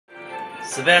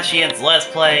Sabathians Let's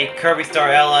Play Kirby Star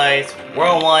Allies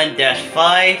World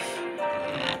 1-5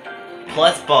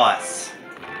 Plus Boss.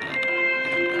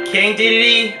 King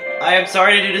Dedede, I am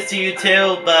sorry to do this to you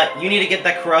too, but you need to get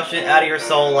that corruption out of your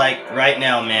soul like right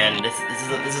now, man. This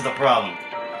is the problem.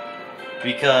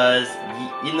 Because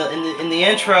in the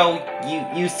intro,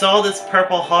 you saw this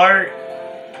purple heart,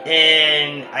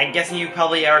 and I guess you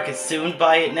probably are consumed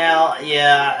by it now.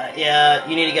 Yeah,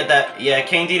 you need to get that. Yeah,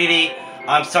 King Dedede,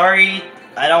 I'm sorry,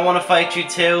 I don't want to fight you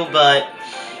too, but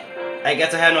I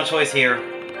guess I have no choice here.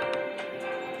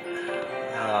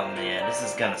 Oh man, this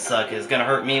is gonna suck. It's gonna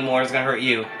hurt me more, it's gonna hurt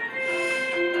you.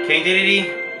 King Dedede,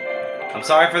 I'm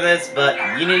sorry for this, but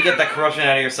you need to get that corruption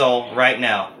out of your soul right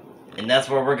now. And that's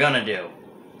what we're gonna do.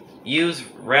 Use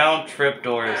round trip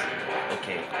doors.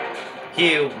 Okay.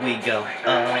 Here we go.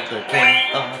 The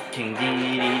king of King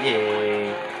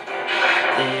Dedede.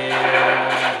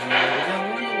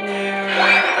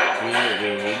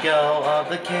 Here we go of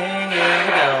the king. Here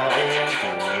we go into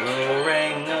the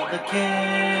ring of the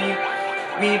king.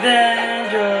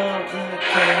 Revenge of the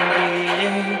King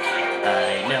Dedede. I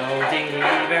know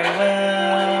Dedede very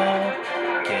well.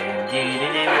 King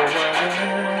Dedede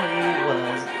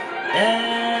was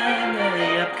enemy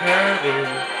of Kirby.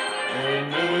 And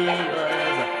he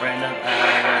was a friend of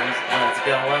ours. Let's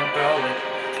go and throw it.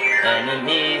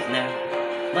 Enemies now.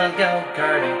 Let's go,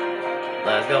 Kirby.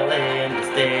 Let's go in the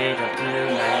stage up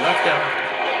tonight. Let's go.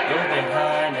 You're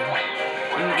behind now.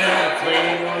 You gotta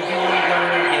flee or you're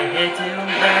gonna get hit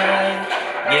tonight.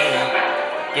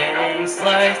 Getting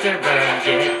sliced or burned,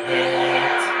 get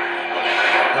hit.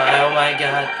 Oh my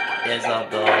god, it's a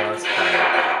boss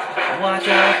fight. Watch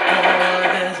out for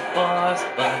this boss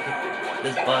bug.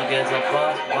 This bug is a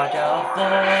boss, watch out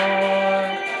for.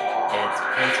 Its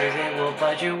pincers, it will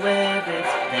bite you with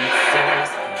its pincers.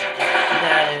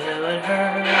 That it would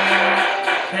hurt.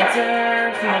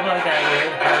 Pincers from a bug that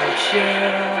would hurt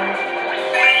you.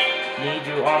 Need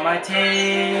you on my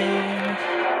team.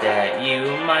 That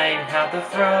you might have to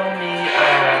throw me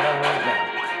around.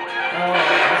 Oh,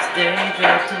 the stage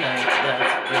of tonight,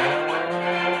 let's go.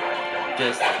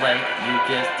 Just like you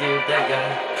just did that guy.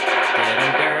 Get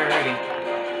him dirty.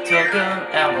 Took him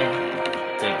out, man.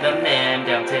 Took the man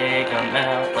down, take him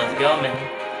out. Let's go, man.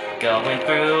 Going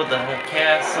through the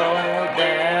castle,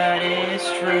 that is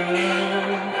true.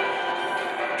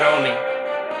 Throw me.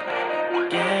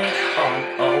 Get on,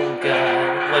 oh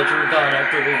god, what you gonna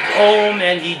do? Oh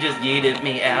man, he just yeeted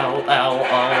me out, ow,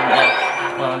 oh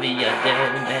no. Wanna be a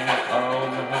dead man, oh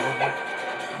no.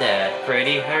 That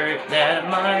pretty hurt, that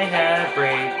might have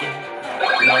breaking.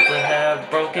 Must have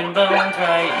broken bones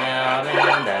right now,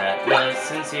 man. That was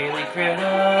sincerely critical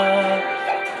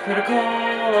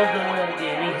of the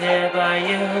getting hit by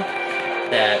you.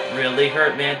 That really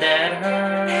hurt, man, that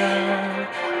hurt.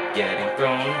 Getting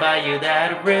thrown by you,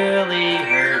 that really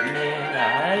hurt me.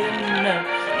 I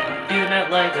do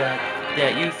not like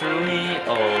that you threw me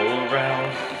all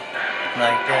around.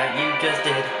 Like that you just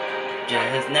did,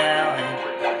 just now.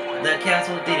 And the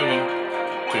castle Dedede,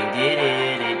 King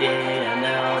Dedede, and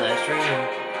now that's true.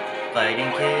 Fighting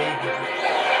King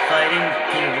Dedede.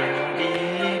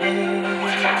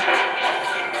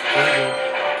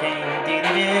 King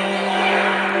Dedede.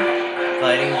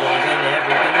 Fighting boys and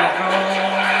everything is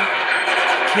wrong.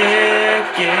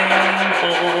 Kicking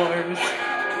boars,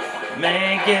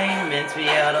 making mincemeat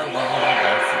out of all.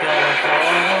 Let's go for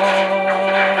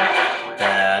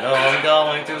battle. I'm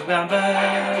going through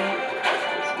combat.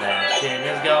 Smashing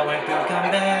is going through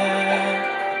combat.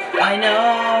 I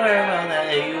know very well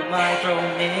that you might throw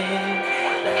me,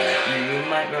 that you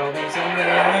might throw me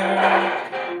somewhere.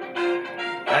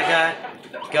 I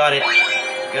got it,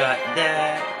 got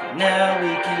that. Now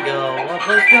we can go up,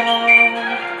 let's go.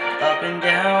 Up and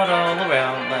down, all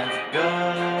around, let's go.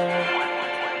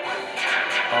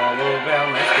 All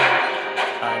around, let's go.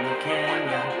 I'm the king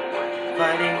now,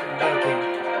 fighting the king.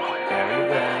 Very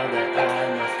well that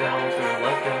I must go through,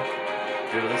 let's go.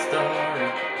 Through the story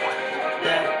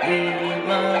that we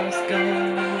must go.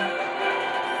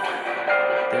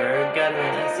 There gotta be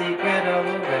a secret all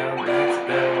around, let's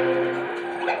go.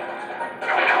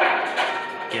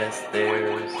 Guess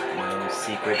there's no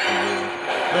secret here.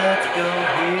 Let's go,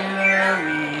 here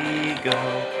we go.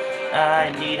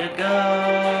 I need to go.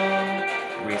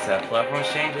 Reset platform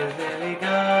changes, there we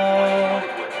go.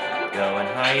 Going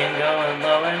high and going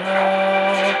low and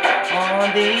low.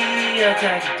 On the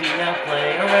attack, do not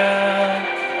play around.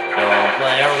 Don't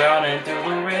play around into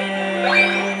the ring.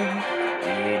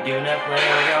 We do not play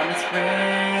around the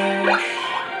spring.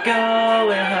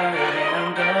 Going higher and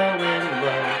I'm going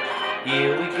low.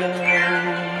 Here we go.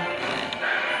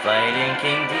 Fighting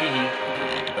King Dedede.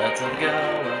 Let's Let's all go.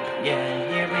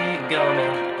 Yeah, here we go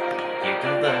now. Here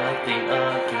comes the theme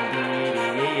of King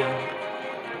Dedede.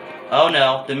 Oh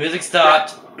no, the music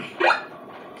stopped.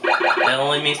 That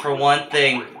only means for one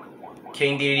thing.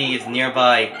 King Dedede is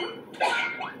nearby.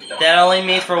 That only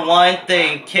means for one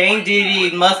thing. King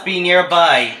Dedede must be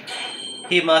nearby.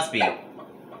 He must be.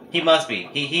 He must be.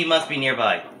 He must be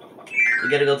nearby.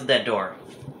 We gotta go to that door.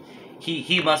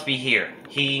 He must be here.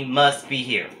 He must be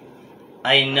here.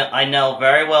 I know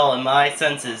very well in my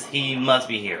senses he must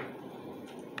be here.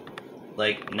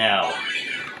 Like now.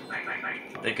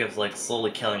 I think it's like slowly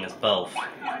killing us both.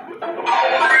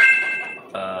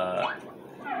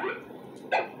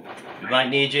 We might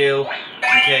need you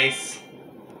in case.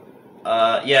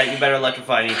 Yeah, you better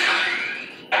electrify me.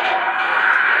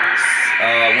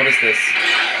 What is this?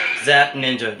 Zap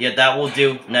Ninja. Yeah, that will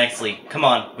do nicely. Come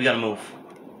on, we gotta move.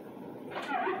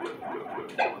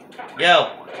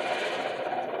 Yo!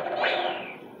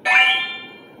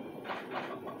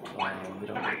 We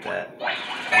don't need that. We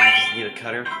just need a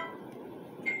cutter.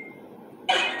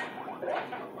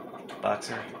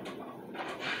 Boxer.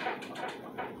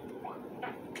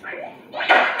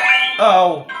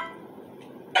 Oh!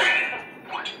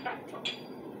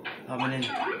 I'm in.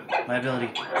 My ability.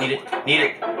 Need it. Need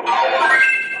it.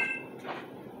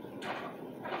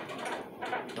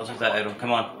 Those are that item.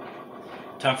 Come on.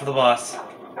 Time for the boss.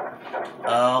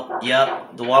 Oh,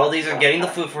 yep. The Waddle Dees are getting the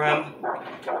food for him.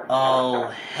 Oh,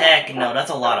 heck no.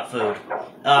 That's a lot of food.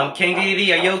 King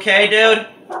Dedede, are you okay, dude?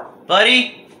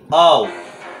 Buddy? Oh.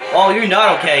 Oh, you're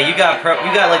not okay. You got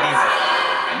like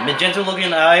these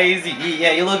magenta-looking eyes.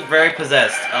 Yeah, you look very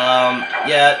possessed.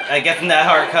 Yeah, I guess that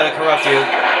heart kind of corrupt you.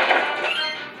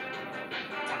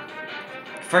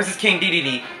 First is King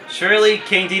Dedede. Surely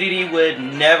King Dedede would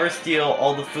never steal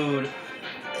all the food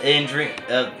and drink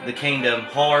of the kingdom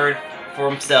hard for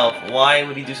himself. Why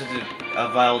would he do such a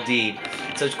vile deed?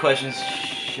 Such questions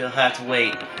shall have to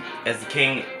wait as the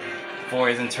king for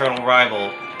his eternal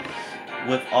rival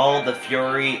with all the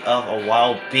fury of a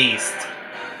wild beast.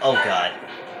 Oh god.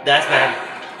 That's bad.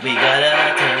 We gotta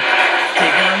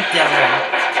take him down now.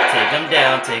 Take him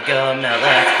down, take him now.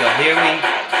 Let's go. Here we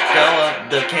go up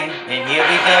the king. And here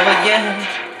we go again.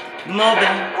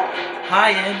 Moving.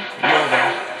 High and moving.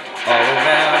 All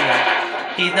around now.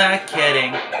 He's not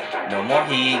kidding. No more,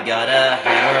 he got a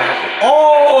hammer.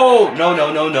 Oh! No,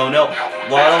 no, no, no, no.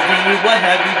 Waddle Dee, what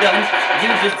have you done?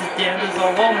 You just damned us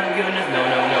all. Oh my goodness. No,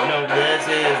 no, no, no. This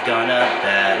is gonna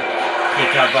bad. He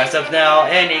got biceps now,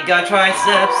 and he got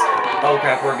triceps. Oh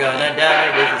crap, we're gonna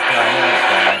die. This is kinda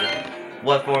bad.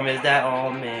 What form is that?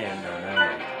 Oh man, no, no, no.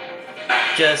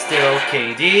 Just still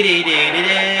King Dedede.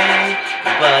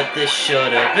 But this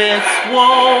should have been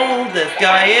Swole. This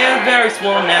guy is very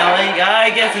swole now, and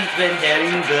I guess he's been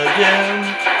hitting the gym.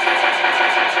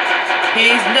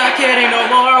 He's not kidding no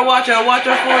more. Watch out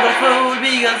for the food,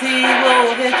 because he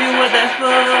will hit you with that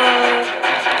food.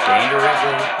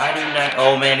 Dangerously, I do not.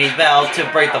 Oh man, he's about to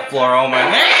break the floor. Oh my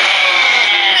god.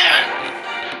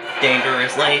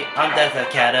 Dangerously, that's a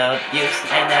cat abuse,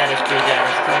 and that is true, that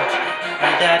is true,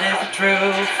 and that is the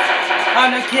truth.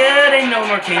 I'm not kidding, no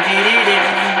more King Dedede.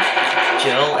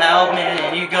 Chill out,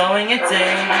 man, you're going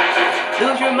insane.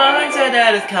 Lose your mindset,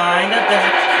 that is kinda bad.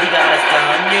 We gotta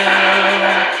stop you.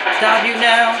 Stop you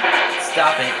now.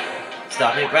 Stop it.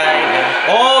 Stop it right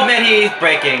now. Oh man, he's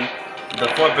breaking the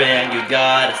floor band. You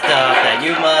gotta stop that.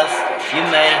 You must. You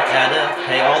may have had to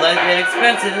pay all that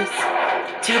expenses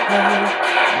to play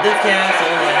this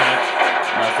castle out.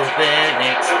 Must have been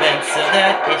expensive,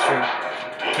 that is true.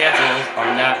 Castles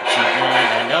are not cheap,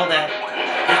 and I know that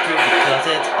it's true because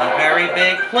it's a very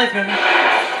big placement.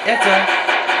 It's a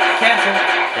castle,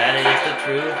 that is the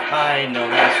truth. I know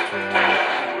that's true.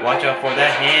 Watch out for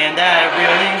that hand, that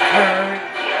really hurt.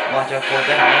 Watch out for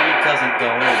that hand because it's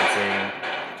going insane.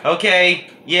 Okay,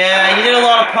 yeah, you did a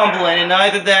lot of pumping, and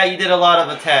either that, you did a lot of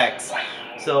attacks.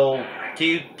 So, can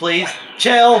you please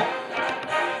chill?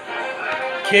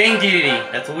 King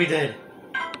Dedede, that's what we did.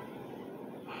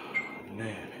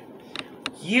 Man.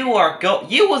 You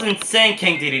was insane,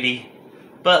 King Dedede.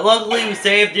 But luckily we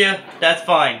saved you. That's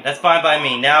fine. That's fine by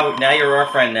me. Now you're our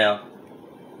friend now.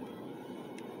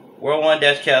 World 1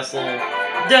 Dash Castle.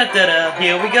 Da da da.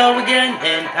 Here we go again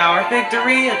in our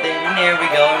victory. And then here we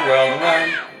go in World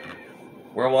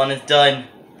 1. World 1 is done.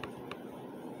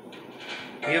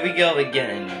 Here we go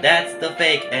again. That's the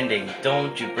fake ending.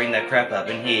 Don't you bring that crap up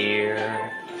in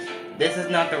here. This is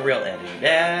not the real ending.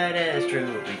 That is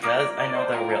true, because I know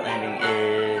the real ending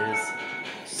is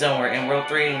somewhere in World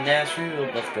 3, and that's true.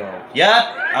 Let's go. Yep,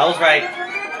 I was right.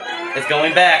 It's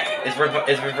going back. It's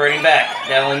reverting back.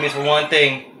 That only means for one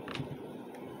thing.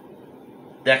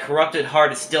 That corrupted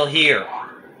heart is still here.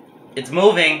 It's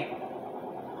moving.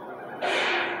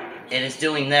 It is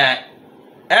doing that.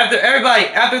 Everybody,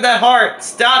 after that heart,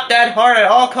 stop that heart at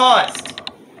all costs.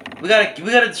 We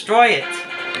gotta destroy it.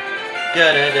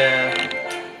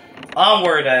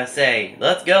 Onward, I say.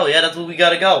 Let's go. Yeah, that's what we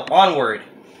gotta go. Onward.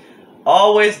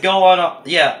 Always go on.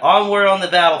 Yeah, onward on the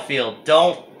battlefield.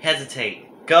 Don't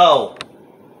hesitate. Go.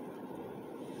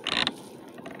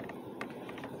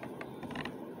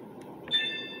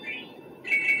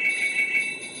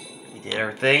 We did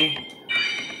everything.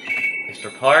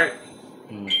 Mr. Part.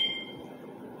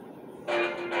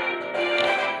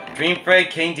 Dream Friend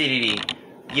King Dedede.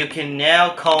 You can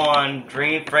now call on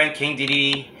Dream Friend King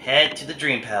Dedede. Head to the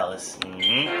Dream Palace.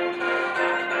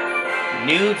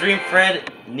 New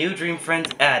Dream Friends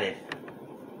added.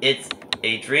 It's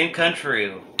a dream come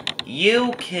true.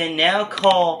 You can now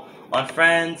call on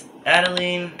friends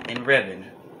Adeline and Ribbon,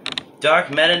 Dark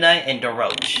Meta Knight and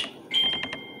Doroche.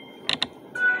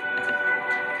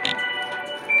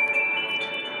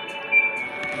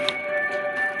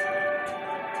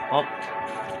 Oh,